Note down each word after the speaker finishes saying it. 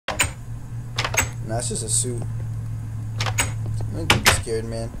Nah, it's just a suit. I'm gonna be scared,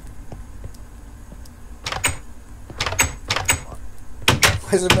 man.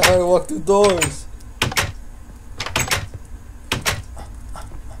 Why is it not hard to walk through doors?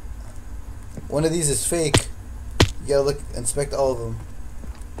 One of these is fake. You gotta look, inspect all of them.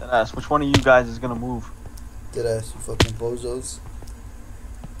 Deadass, which one of you guys is gonna move? Deadass, you fucking bozos.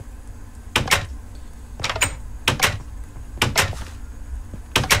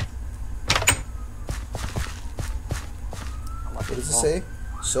 What does it say?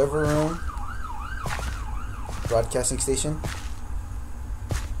 Server room. Broadcasting station.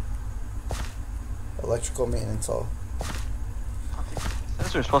 Electrical maintenance hall.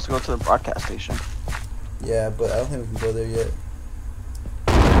 We're supposed to go to the broadcast station. Yeah, but I don't think we can go there yet.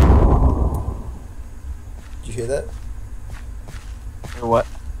 Did you hear that? Hear what?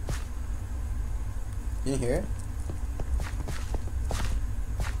 You didn't hear it?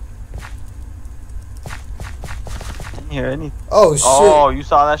 Didn't hear anything. Oh shit! Oh, you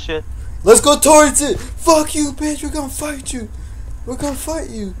saw that shit? Let's go towards it! Fuck you, bitch! We're gonna fight you! We're gonna fight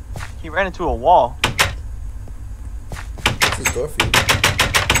you! He ran into a wall. What's his door for you?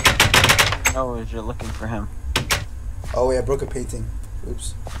 No, you're looking for him. Oh wait, I broke a painting.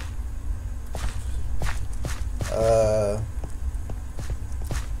 Oops.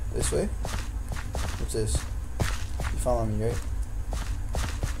 This way? What's this? You follow me, right?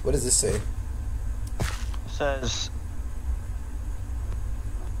 What does this say? It says,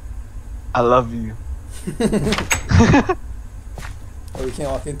 I love you. Oh, we can't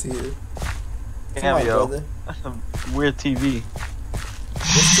walk into you. Damn, on, yo. brother. That's a weird TV.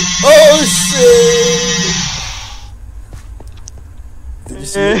 Oh shit! Did you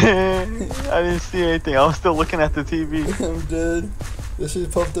see it? I didn't see anything. I was still looking at the TV. I'm dead. This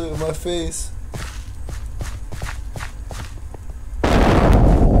shit popped up in my face.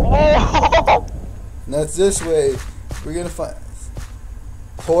 Oh! That's this way. We're gonna find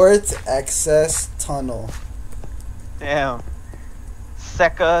port access tunnel. Damn.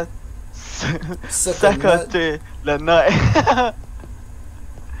 Seca nut. de la nut.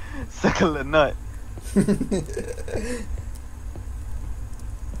 Seca la nut.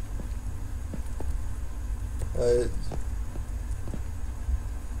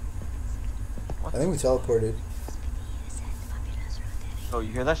 I think we teleported. Oh,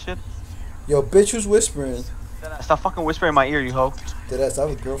 you hear that shit? Yo, bitch, who's whispering? Stop fucking whispering in my ear, you hoe. Deadass, I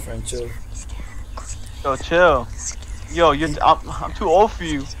have a girlfriend, chill. Yo, chill. Yo, I'm too old for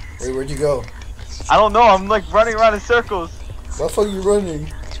you. Wait, where'd you go? I don't know. I'm like running around in circles. Why the fuck are you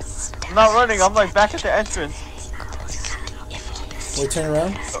running? I'm not running. I'm like back at the entrance. Wait, turn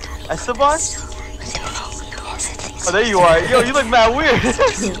around. Esteban? Oh, there you are. Yo, you look mad weird.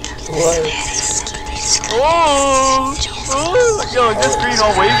 What? Oh, yo, is this screen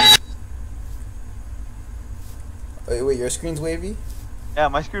all wavy? Wait, your screen's wavy? Yeah,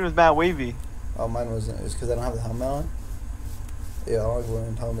 my screen was mad wavy. Oh, mine wasn't. It was because I don't have the helmet on. Yeah, I don't like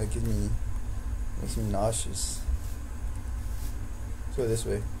wearing a helmet. Makes me nauseous. Let's go this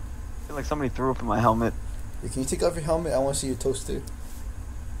way. I feel like somebody threw up in my helmet. Hey, can you take off your helmet? I want to see your toaster.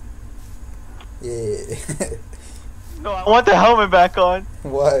 Yeah. No, I want the helmet back on.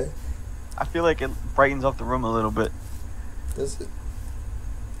 Why? I feel like it brightens up the room a little bit. Does it?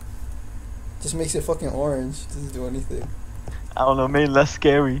 Just makes it fucking orange. Doesn't do anything. I don't know, made it less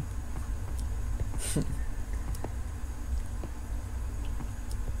scary.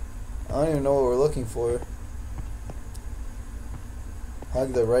 I don't even know what we're looking for.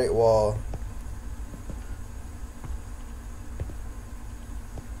 Hug the right wall.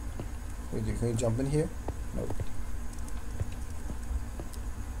 Can we jump in here? Nope.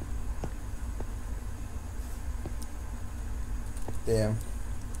 Damn.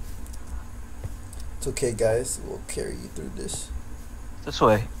 It's okay, guys. We'll carry you through this. This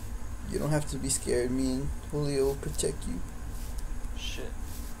way. You don't have to be scared. Me and Julio will protect you. Shit.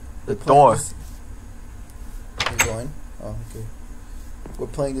 We're The playing door. You going? Oh, okay. We're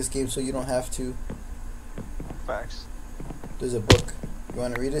playing this game so you don't have to. Facts. There's a book. You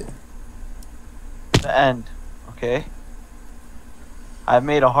want to read it? The end. Okay. I've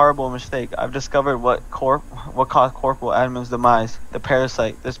made a horrible mistake. I've discovered what caused Corporal Adam's demise. The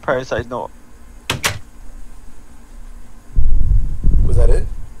parasite. This parasite no. Was that it?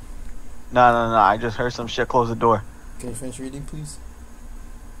 No. I just heard some shit. Close the door. Can you finish reading, please?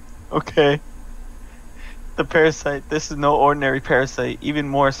 Okay. The parasite. This is no ordinary parasite. Even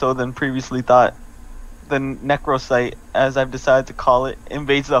more so than previously thought. The necrocyte, as I've decided to call it,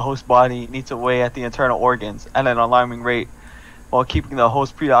 invades the host body, and eats away at the internal organs at an alarming rate, while keeping the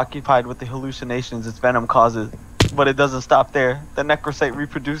host preoccupied with the hallucinations its venom causes. But it doesn't stop there. The necrocyte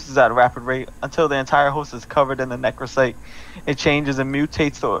reproduces at a rapid rate until the entire host is covered in the necrocyte. It changes and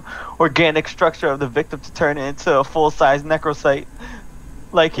mutates the organic structure of the victim to turn it into a full-size necrocyte.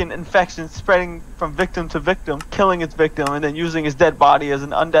 Like an infection spreading from victim to victim, killing its victim, and then using its dead body as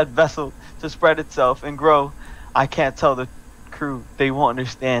an undead vessel to spread itself and grow. I can't tell the crew. They won't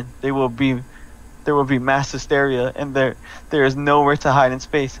understand. There will be mass hysteria, and there is nowhere to hide in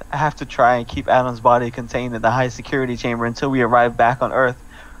space. I have to try and keep Adam's body contained in the high security chamber until we arrive back on Earth.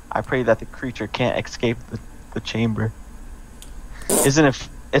 I pray that the creature can't escape the chamber. Isn't it?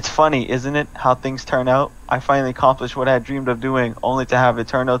 It's funny, isn't it, how things turn out? I finally accomplished what I had dreamed of doing, only to have it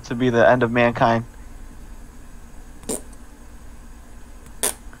turn out to be the end of mankind.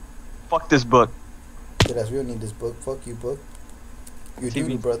 Fuck this book. Deadass, we don't need this book. Fuck you, book. You're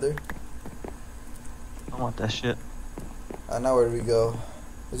doo-doo, brother. I want that shit. Now where do we go?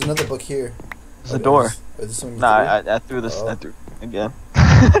 There's another book here. There's a door. Is this one Nah, I threw this. I threw again.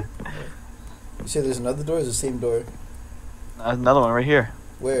 You said there's another door? Or is it the same door? There's another one right here.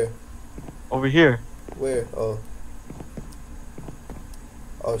 Where? Over here. Where? Oh.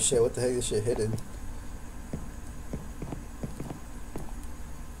 Oh shit, what the heck is this shit hidden?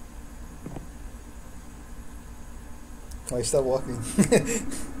 Wait, stop walking.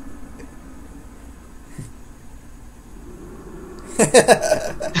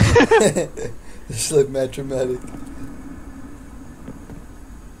 This looked mad dramatic.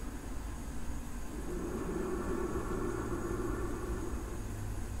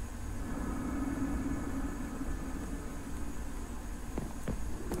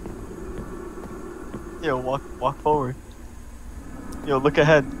 Yo, walk forward. Yo, look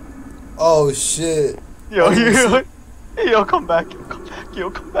ahead. Oh shit. Yo, yo, come back.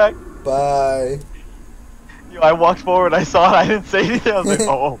 Come back. Bye. Yo, I walked forward. I saw it. I didn't say anything. I was like,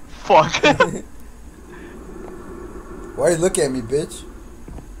 oh, fuck. Why you look at me, bitch?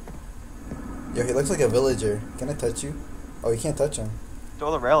 Yo, he looks like a villager. Can I touch you? Oh, you can't touch him. Throw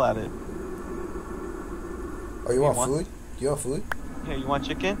the rail at it. Oh, you want food? Do you want food? Yeah, you want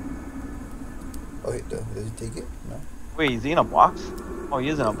chicken? Oh, does he take it? No. Wait, is he in a box? Oh, he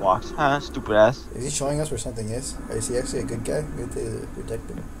is in a box. Huh, stupid ass. Is he showing us where something is? Or is he actually a good guy? We have to protect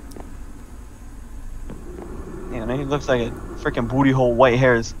him. Yeah, man, he looks like a freaking booty hole, white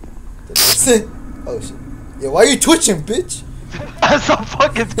hairs. Oh shit. Yeah, why are you twitching, bitch? That's so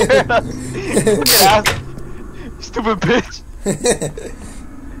fucking scared. Look at ass. Stupid bitch.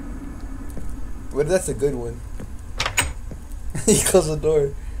 But that's a good one. He closed the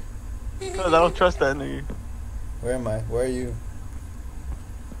door. Cause I don't trust that nigga. Where am I? Where are you?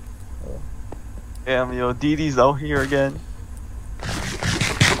 Oh. Damn, yo, Dee Dee's out here again.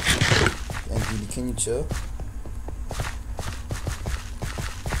 And Dee Dee, can you chill?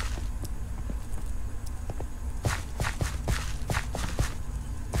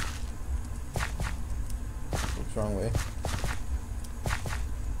 What's wrong way?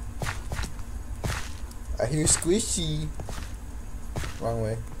 I hear squishy. Wrong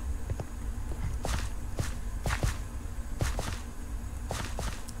way.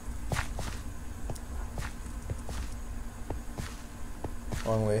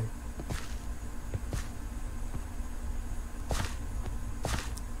 Wrong way.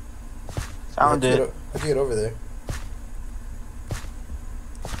 Found it. How'd you get over there?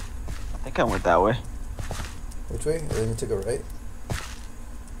 I think I went that way. Which way? And then you took a right?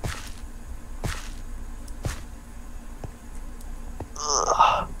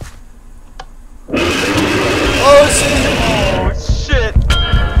 Oh shit!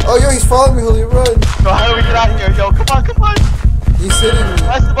 Oh yo, he's following me, Julio, run! Yo, how do we get out of here? Yo, come on! He's hitting me.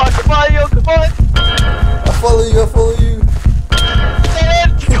 Esteban, come on, yo, come on! I follow you. Man,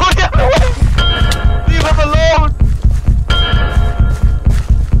 go the other way! Leave him alone!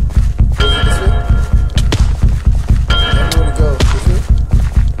 Is it this way? Tell me where to go. This way?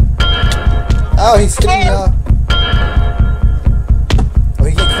 Ow, he's hitting me off. Oh,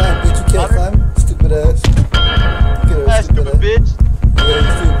 he can't climb, bitch. You can't climb? Stupid ass. That stupid bitch. Yeah,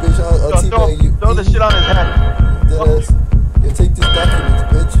 you stupid bitch. I'll teabag you. Throw the shit on his head. Dead ass. You take this document,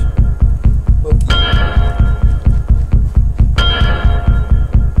 bitch. Fuck you.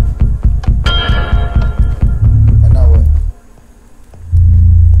 And now what?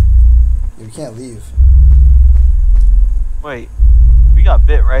 You can't leave. Wait, we got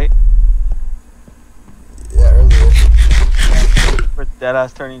bit, right? Yeah, earlier. We're dead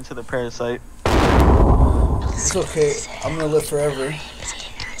ass turning into the parasite. It's okay. I'm gonna live forever.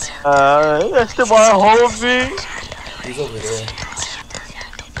 Esteban, hold me. He's over there.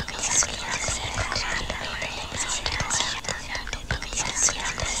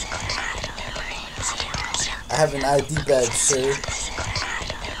 I have an ID badge, sir.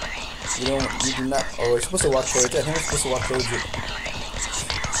 You do not. Oh, we're supposed to walk towards it. I think we're supposed to walk towards it.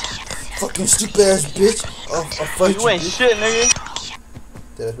 Fucking stupid ass bitch. I'll fight you. You ain't bitch. shit, nigga. Yeah,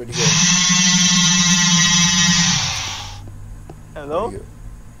 that's pretty good. Hello?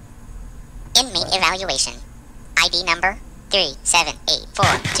 Inmate evaluation. ID number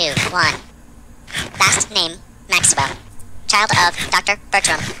 378421. Last name Maxwell. Child of Dr.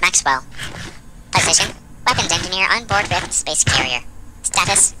 Bertram Maxwell. Position weapons engineer on board Rift space carrier.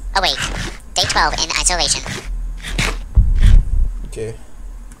 Status awake. Day 12 in isolation. Okay.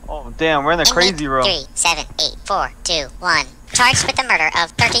 Oh, damn, we're in the crazy room. 378421. Charged with the murder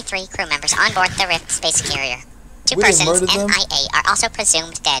of 33 crew members on board the Rift space carrier. Two We didn't persons, murder them? MIA, are also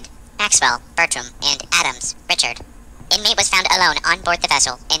presumed dead. Maxwell, Bertram, and Adams, Richard. Inmate was found alone on board the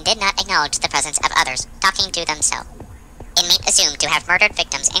vessel and did not acknowledge the presence of others, talking to themselves. Inmate assumed to have murdered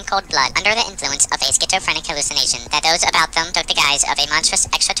victims in cold blood under the influence of a schizophrenic hallucination that those about them took the guise of a monstrous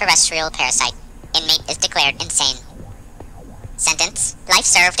extraterrestrial parasite. Inmate is declared insane. Sentence: life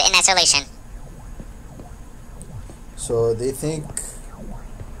served in isolation. So they think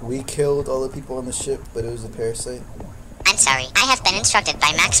we killed all the people on the ship, but it was a parasite. I'm sorry. I have been instructed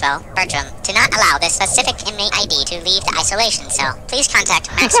by Maxwell, Bertram, to not allow this specific inmate ID to leave the isolation cell. Please contact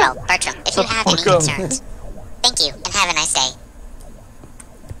Maxwell, Bertram, if you have any concerns. Thank you, and have a nice day.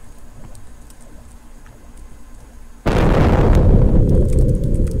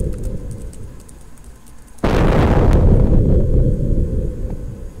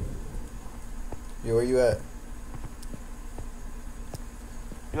 Yo, where you at?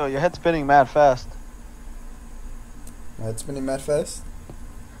 Yo, your head's spinning mad fast. My head's spinning mad fast?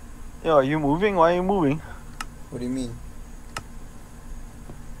 Yo, are you moving? Why are you moving? What do you mean?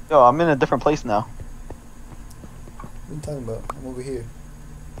 Yo, I'm in a different place now. What are you talking about? I'm over here.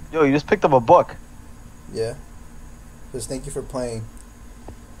 Yo, you just picked up a book. Yeah. Just thank you for playing.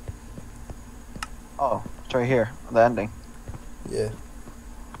 Oh, it's right here. The ending. Yeah.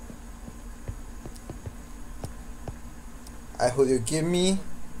 Julio, give me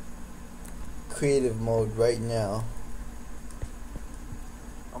creative mode right now.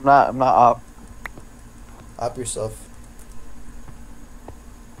 I'm not up. Op yourself.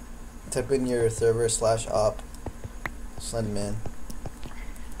 Type in your server /op. Slenderman.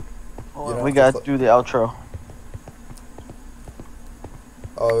 We gotta do the outro.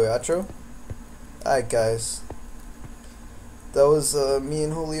 Oh, outro? Alright, guys. That was me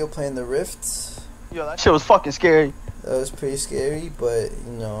and Julio playing the Rift. Yo, that shit was fucking scary. That was pretty scary, but,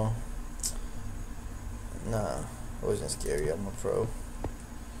 you know, nah, it wasn't scary. I'm a pro.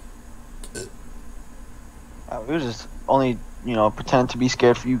 We were just only, you know, pretend to be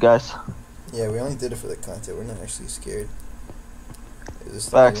scared for you guys. Yeah, we only did it for the content. We're not actually scared. Is this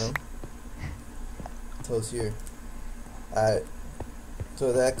Facts. Tell us here. Alright.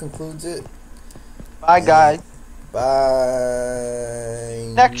 So that concludes it. Bye, guys. Bye.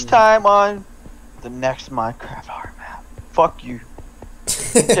 Next time on the next Minecraft horror map. Fuck you.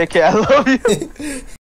 JK, I love you.